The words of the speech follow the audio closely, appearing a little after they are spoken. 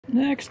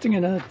Next, I'm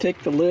going to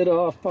take the lid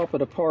off, pop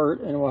it apart,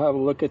 and we'll have a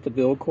look at the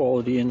build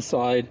quality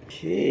inside.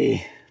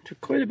 Okay, took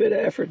quite a bit of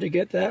effort to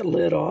get that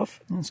lid off.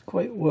 It's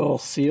quite well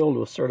sealed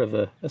with sort of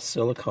a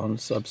silicone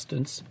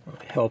substance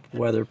to help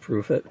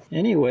weatherproof it.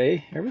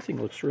 Anyway, everything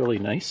looks really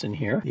nice in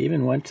here. They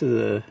even went to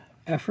the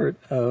effort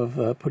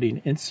of putting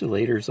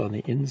insulators on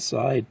the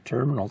inside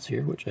terminals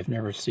here, which I've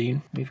never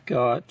seen. We've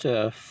got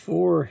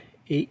 4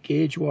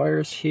 8-gauge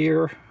wires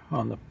here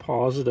on the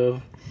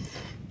positive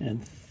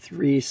and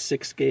 3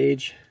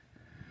 6-gauge,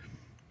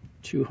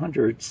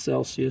 200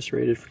 Celsius,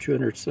 rated for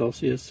 200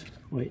 Celsius.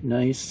 Quite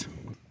nice.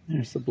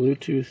 There's the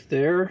Bluetooth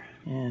there,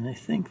 and I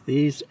think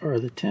these are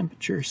the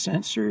temperature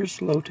sensors,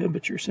 low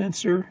temperature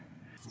sensor.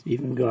 It's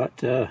even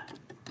got a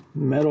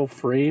metal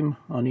frame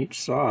on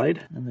each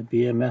side, and the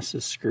BMS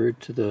is screwed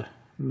to the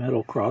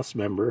metal cross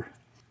member.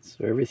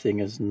 So everything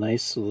is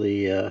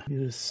nicely,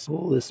 just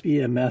pull this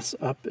BMS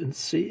up and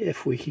see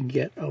if we can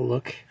get a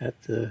look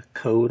at the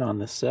code on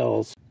the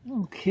cells.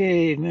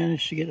 Okay,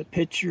 managed to get a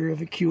picture of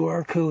a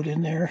QR code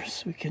in there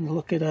so we can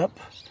look it up.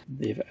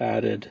 They've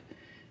added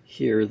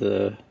here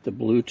the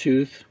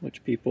Bluetooth,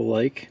 which people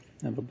like.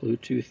 Have a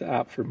Bluetooth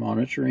app for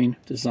monitoring.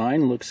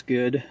 Design looks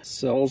good.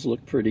 Cells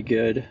look pretty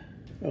good.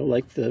 I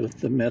like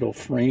the metal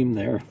frame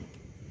there.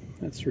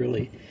 That's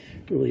really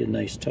a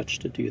nice touch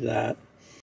to do that.